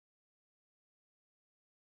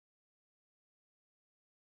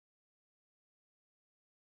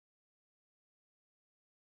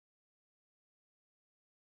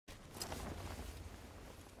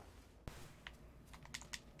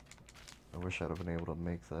wish I'd have been able to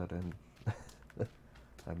make that in.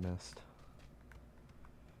 I missed.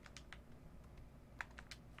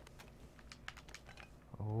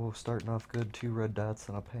 Oh, starting off good. 2 red dots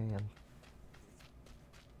and a pan.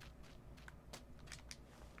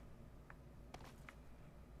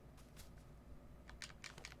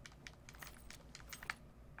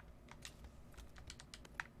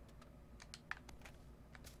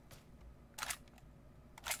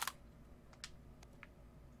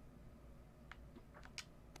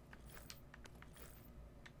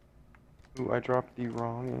 Ooh, I dropped the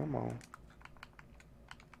wrong ammo.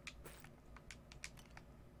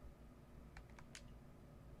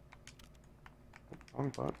 Wrong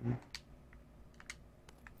button.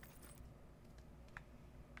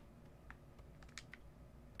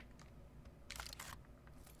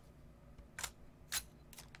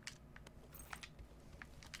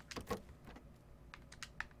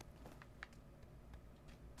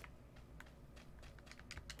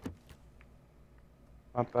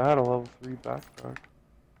 Not bad, a level 3 backpack.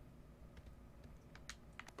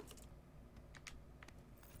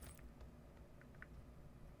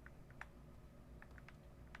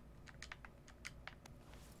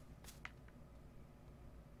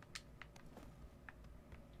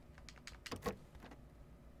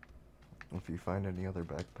 If you find any other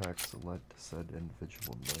backpacks, select said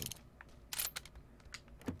individual name.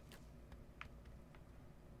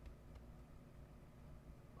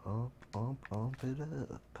 Pump it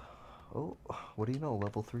up. Oh, what do you know?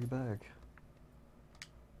 Level 3 bag.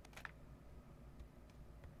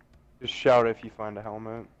 Just shout if you find a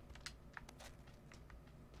helmet.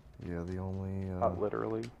 Yeah, the only Not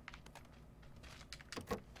literally.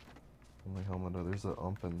 helmet. There's a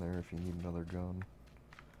in there if you need another gun.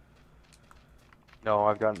 No,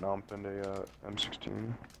 I've got an ump and a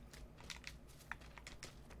M16.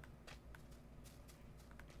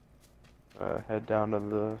 Head down to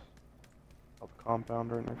the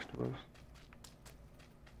compound right next to us.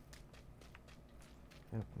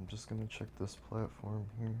 Yep, I'm just gonna check this platform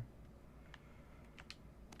here.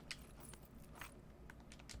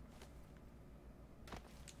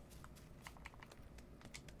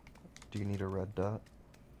 Do you need a red dot?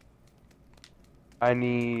 I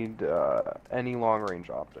need any long range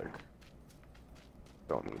optic.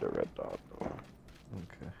 Don't need a red dot though.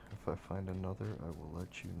 Okay, if I find another, I will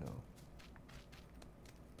let you know.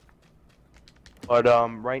 But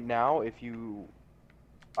right now,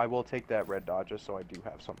 I will take that red dot just so I do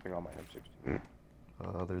have something on my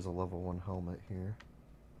M16. There's a level 1 helmet here.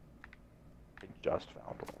 I just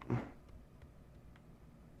found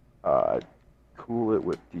one. Cool it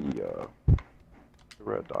with the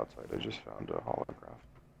red dot sight. I just found a holograph.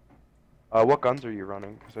 What guns are you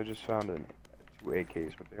running? Because I just found 2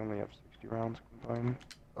 AKs, but they only have 60 rounds combined.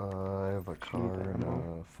 I have a car and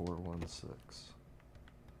a 416.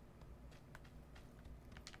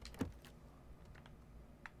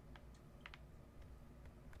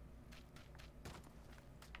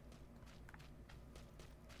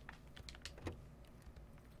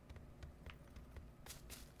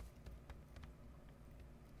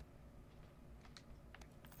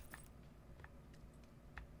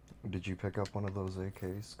 Did you pick up one of those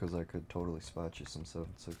AKs? Because I could totally spot you some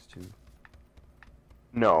 7.62.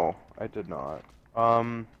 No, I did not.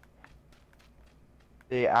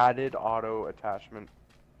 They added auto attachment,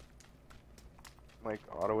 like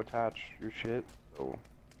auto attach your shit, so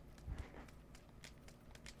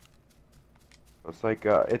it's like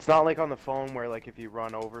it's not like on the phone where like if you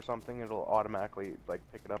run over something it'll automatically like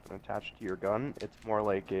pick it up and attach it to your gun. It's more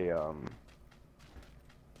like a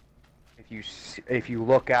if you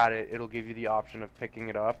look at it, it'll give you the option of picking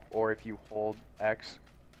it up, or if you hold X,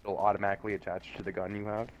 it'll automatically attach to the gun you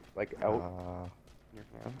have, like out in your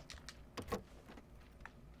hand.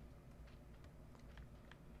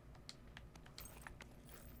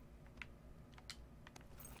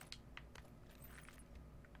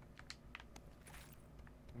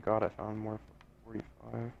 God, I found more for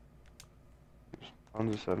 45. There's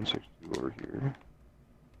tons of 7.62 over here.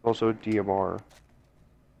 Also a DMR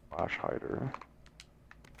flash hider.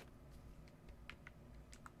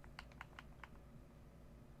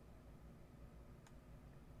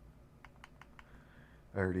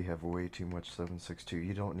 I already have way too much 7.62.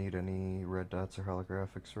 You don't need any red dots or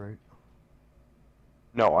holographics, right?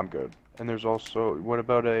 No, I'm good. And there's also, what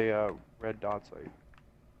about a red dot sight?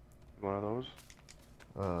 One of those?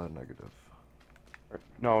 Negative.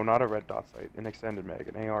 No, not a red dot sight. An extended mag,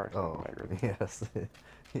 an AR extended mag. Yes.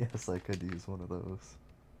 Yes, I could use one of those.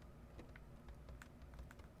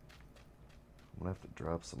 I'm gonna have to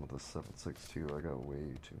drop some of the 7.62. I got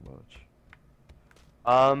way too much.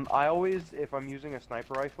 I always, if I'm using a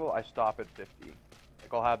sniper rifle, I stop at 50.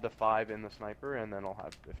 Like, I'll have the 5 in the sniper, and then I'll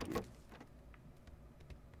have 50.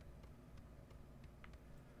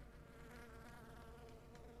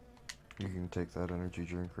 You can take that energy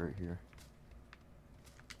drink right here.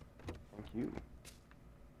 Thank you.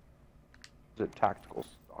 Is it tactical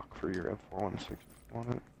stock for your F416 if you want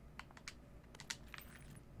it?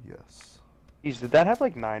 Yes. Jeez, did that have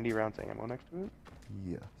like 90 rounds ammo next to it?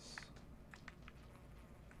 Yes.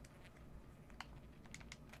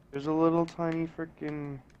 There's a little tiny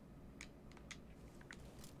freaking...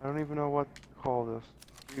 I don't even know what to call this.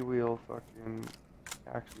 Three-wheel fucking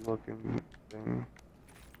taxi looking thing.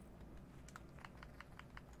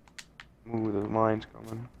 Ooh, the mine's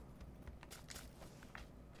coming.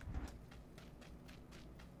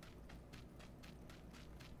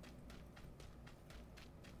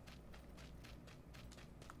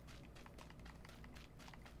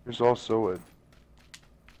 There's also a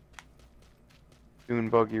dune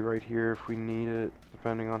buggy right here if we need it,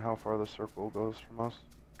 depending on how far the circle goes from us.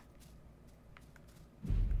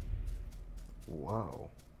 Wow.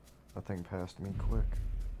 That thing passed me quick.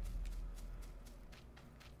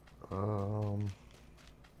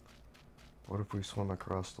 What if we swim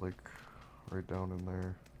across, like, right down in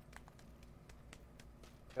there?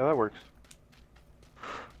 Yeah, that works.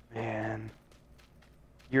 Man.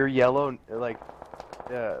 Your yellow, like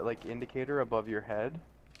indicator above your head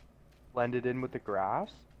blended in with the grass,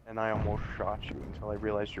 and I almost shot you until I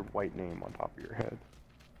realized your white name on top of your head.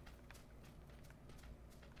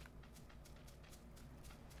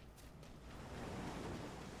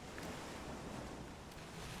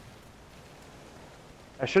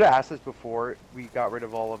 I should have asked this before we got rid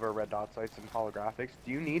of all of our red dot sights and holographics.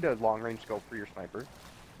 Do you need a long-range scope for your sniper?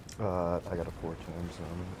 I got a 4 times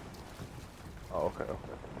on it. Oh, okay,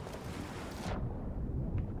 okay.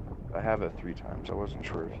 I have it 3 times. I wasn't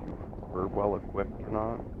sure if you were well equipped or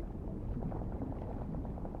not.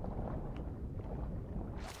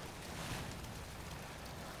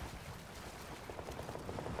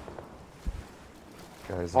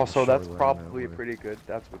 Guys, Also, that's shoreline probably that way. pretty good.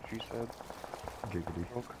 That's what she said. Giggity.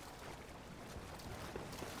 Okay.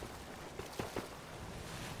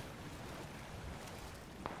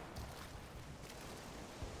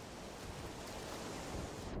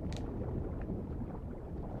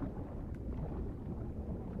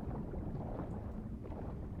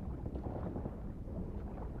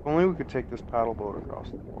 If only we could take this paddle boat across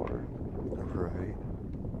the water. Right.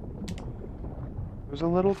 There's a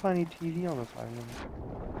little tiny TV on this island.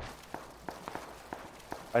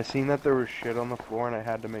 I seen that there was shit on the floor and I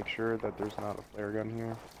had to make sure that there's not a flare gun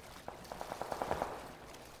here.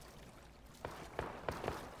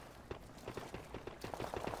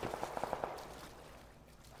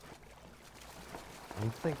 I'm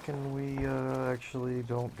thinking we actually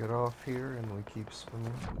don't get off here and we keep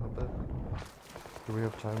swimming a bit. Do we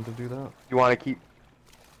have time to do that? You want to keep...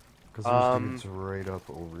 Because there's dudes right up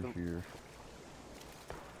over here.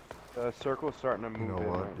 The circle's starting to move know in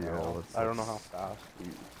what? right Yeah, now. let's- I don't know how let's- fast.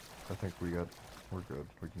 I think we're good.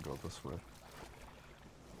 We can go this way.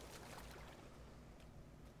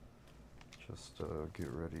 Just get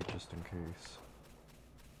ready just in case.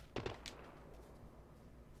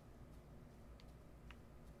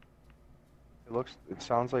 It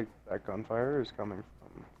sounds like that gunfire is coming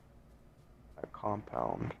from that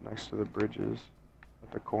compound next to the bridges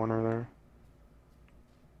at the corner there.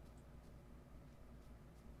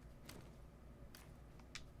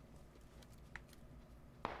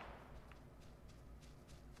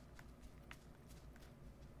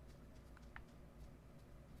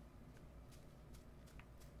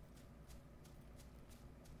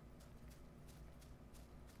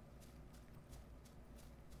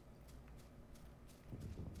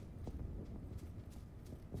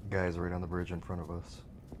 Guys right on the bridge in front of us.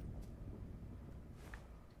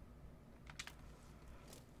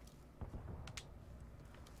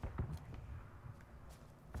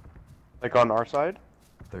 Like on our side?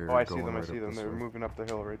 They're Oh, I see going them, I right see up them. this They're way. moving up the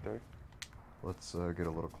hill right there. Let's get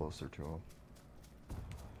a little closer to them.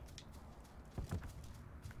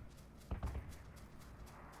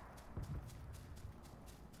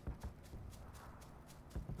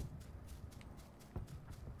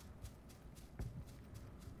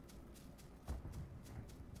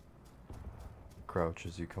 Crouch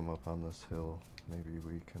as you come up on this hill. Maybe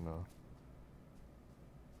we can,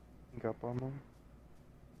 Sneak up on them.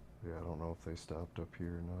 yeah, I don't know if they stopped up here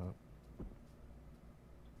or not.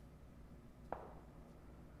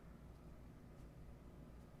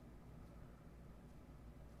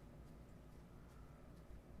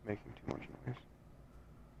 Making too much noise.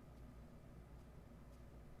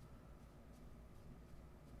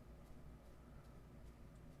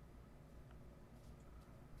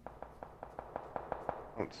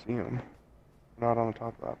 don't see him. Not on the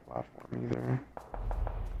top of that platform either.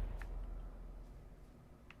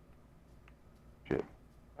 Shit.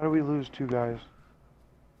 How do we lose 2 guys?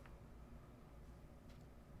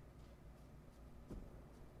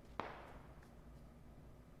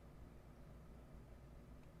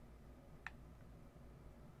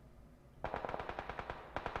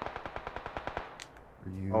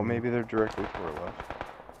 Oh, maybe they're directly to our left.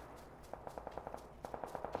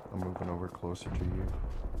 I'm moving over closer to you.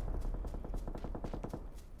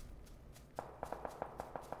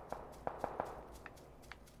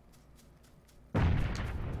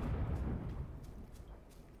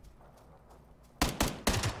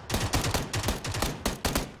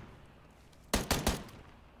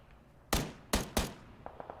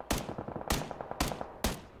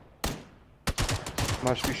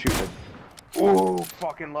 Must be shooting it. Ooh,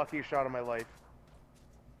 fucking lucky shot of my life.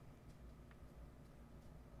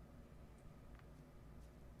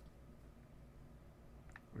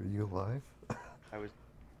 Are you alive? I was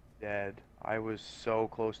dead. I was so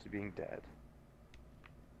close to being dead.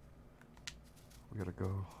 We gotta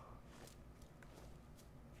go.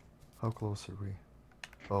 How close are we?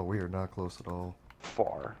 Oh, we are not close at all.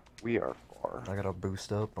 Far. We are far. I gotta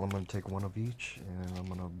boost up. I'm gonna take one of each, and I'm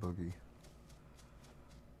gonna boogie.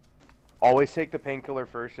 Always take the painkiller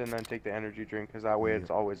first and then take the energy drink, because that way Yep.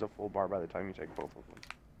 it's always a full bar by the time you take both of them.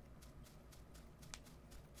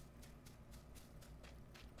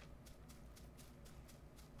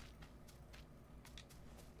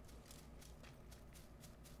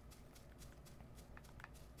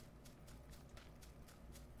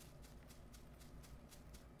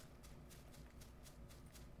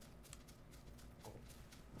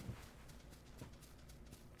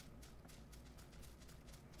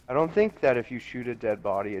 I don't think that if you shoot a dead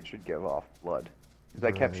body, it should give off blood. Because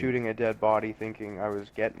I kept Right. shooting a dead body thinking I was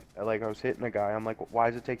hitting a guy. I'm like, why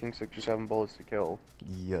is it taking 6 or 7 bullets to kill?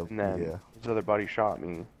 Yep, And then yeah. his other buddy shot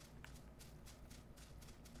me.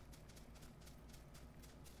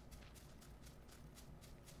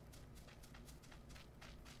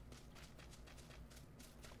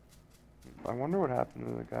 I wonder what happened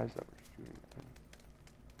to the guys that were shooting him.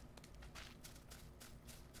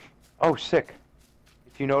 Oh, sick.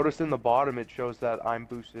 If you notice in the bottom, it shows that I'm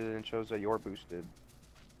boosted and it shows that you're boosted.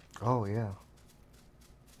 Oh, yeah.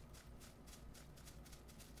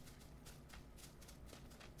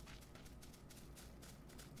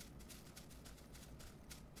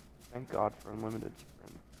 Thank God for unlimited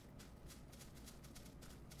sprint.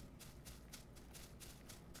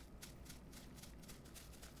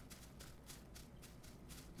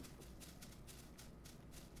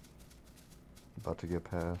 About to get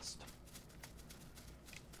past.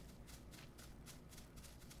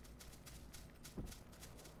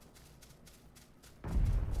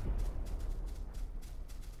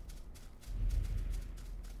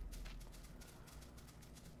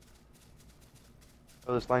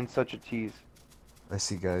 Oh, this line's such a tease. I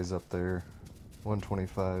see guys up there.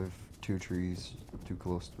 125, 2 trees, too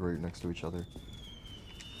close, right next to each other.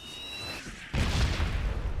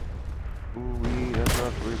 Ooh, that's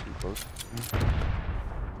not way too close.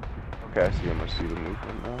 Okay, I see him. I see the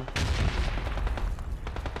movement now.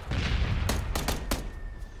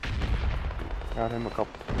 Got him a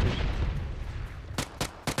couple times.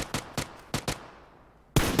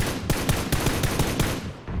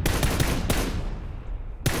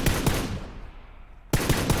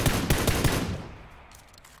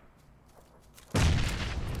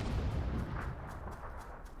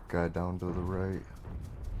 Guy down to the right.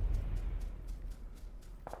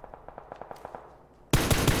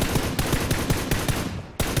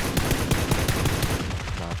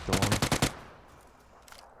 Knocked one.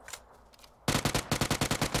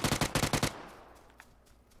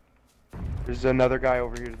 There's another guy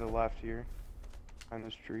over here to the left here. Behind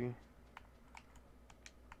this tree.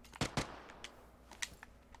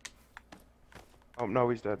 Oh, no,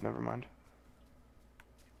 he's dead. Never mind.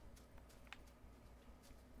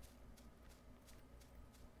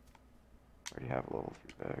 Already have a level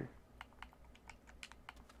 3 bag.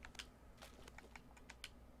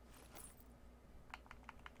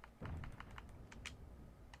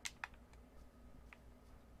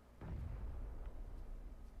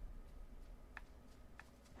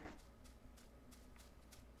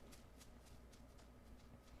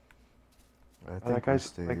 I That think we guy's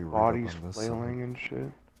stay like right bodies up on this flailing side. and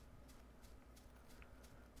shit.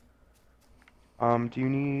 Do you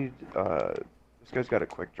need, this guy's got a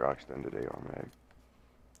quick draw extended AR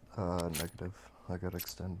mag. Negative. I got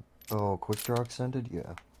extend. Oh, quick draw extended?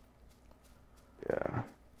 Yeah. Yeah.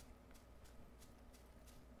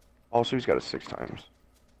 Also, he's got a 6 times.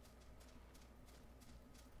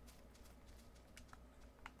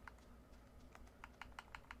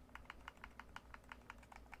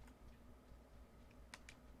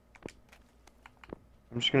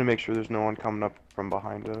 just gonna make sure there's no one coming up from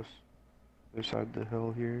behind us. Other side of the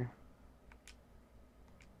hill here.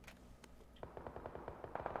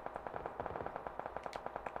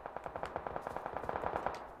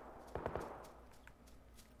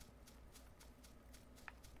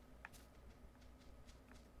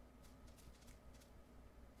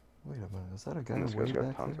 Wait a minute, is that a guy And this way guy's got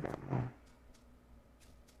back tons there? of ammo.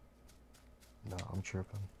 No, I'm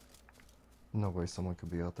tripping. No way someone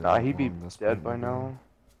could be out there Nah, that he'd be long this dead point by in the game. now.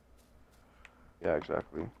 Yeah,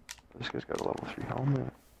 exactly. This guy's got a level 3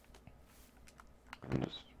 helmet. And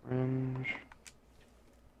this syringe.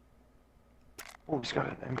 Oh, he's got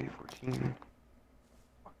an MK14.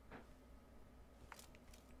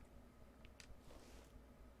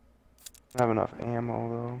 Don't have enough ammo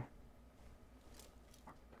though.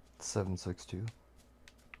 762.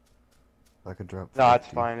 I could drop Nah, it's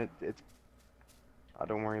 50. fine. It's.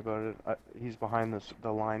 Don't worry about it. He's behind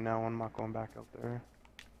the line now. I'm not going back out there.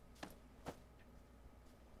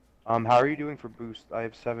 How are you doing for boost? I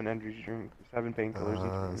have 7 energy drink, 7 painkillers and 3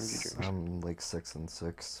 energy drinks. I'm like 6 and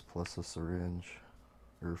 6 plus a syringe.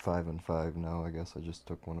 Or 5 and 5 now, I guess I just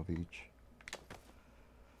took one of each.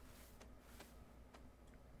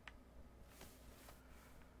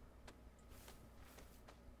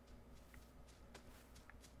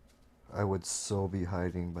 I would so be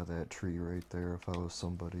hiding by that tree right there if I was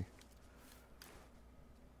somebody.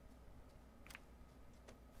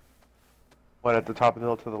 What, at the top of the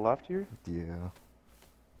hill to the left here? Yeah.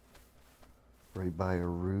 Right by a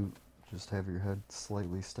root. Just have your head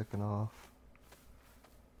slightly sticking off.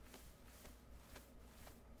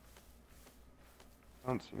 I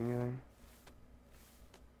don't see anything.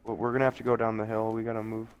 Well, we're gonna have to go down the hill. We gotta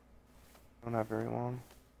move. Don't have very long.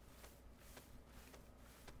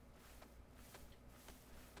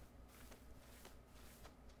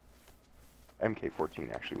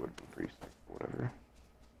 MK14 actually would have been pretty sick, but whatever.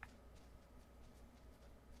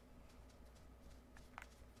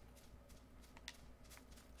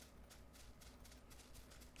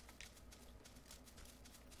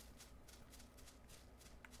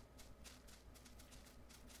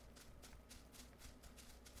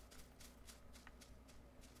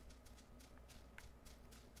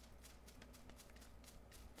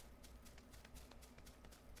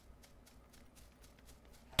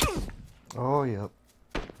 Oh, yep.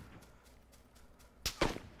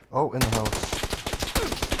 Oh, in the house.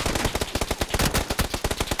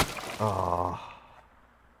 Ah.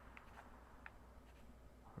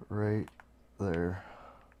 Right there.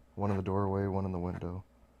 One in the doorway, one in the window.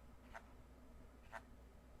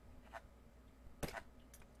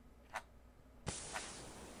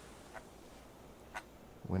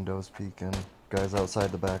 Windows peeking. Guys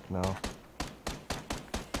outside the back now.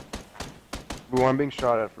 Ooh, I'm being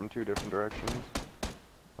shot at from 2 different directions.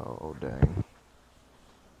 Oh, dang.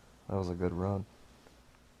 That was a good run.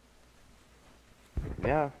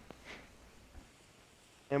 Yeah.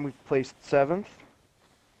 And we placed 7th.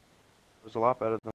 It was a lot better than